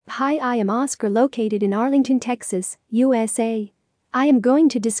Hi, I am Oscar, located in Arlington, Texas, USA. I am going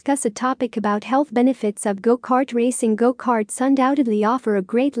to discuss a topic about health benefits of go-kart racing. Go-karts undoubtedly offer a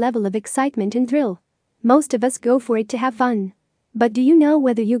great level of excitement and thrill. Most of us go for it to have fun. But do you know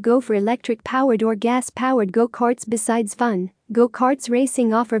whether you go for electric-powered or gas-powered go-karts? Besides fun, go-karts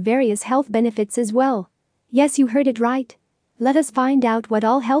racing offer various health benefits as well. Yes, you heard it right. Let us find out what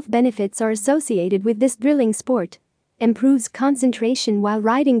all health benefits are associated with this thrilling sport. Improves concentration. While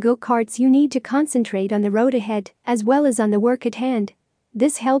riding go-karts, you need to concentrate on the road ahead as well as on the work at hand.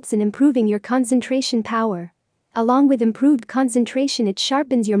 This helps in improving your concentration power. Along with improved concentration, it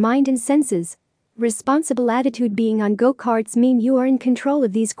sharpens your mind and senses. Responsible attitude. Being on go-karts mean you are in control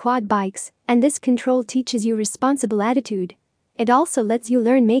of these quad bikes, and this control teaches you responsible attitude. It also lets you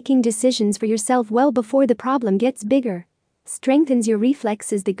learn making decisions for yourself well before the problem gets bigger. Strengthens your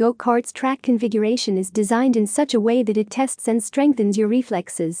reflexes. The go-kart's track configuration is designed in such a way that it tests and strengthens your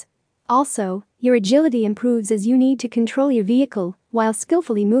reflexes. Also, your agility improves as you need to control your vehicle while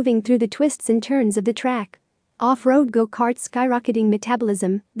skillfully moving through the twists and turns of the track. Off-road go-karts. Skyrocketing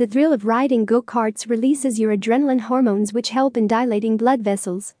metabolism. The thrill of riding go-karts releases your adrenaline hormones, which help in dilating blood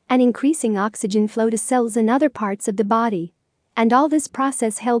vessels and increasing oxygen flow to cells and other parts of the body. And all this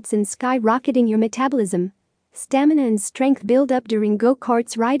process helps in skyrocketing your metabolism. Stamina and strength build up during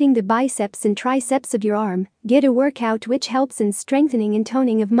go-karts. Riding the biceps and triceps of your arm get a workout which helps in strengthening and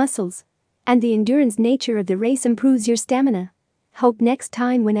toning of muscles. And the endurance nature of the race improves your stamina. Hope next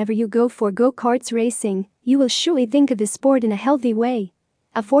time whenever you go for go-karts racing, you will surely think of the sport in a healthy way.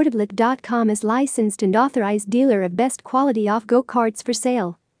 Affordably.com is licensed and authorized dealer of best quality off go-karts for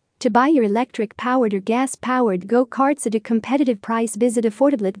sale. To buy your electric-powered or gas-powered go-karts at a competitive price, visit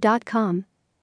Affordably.com.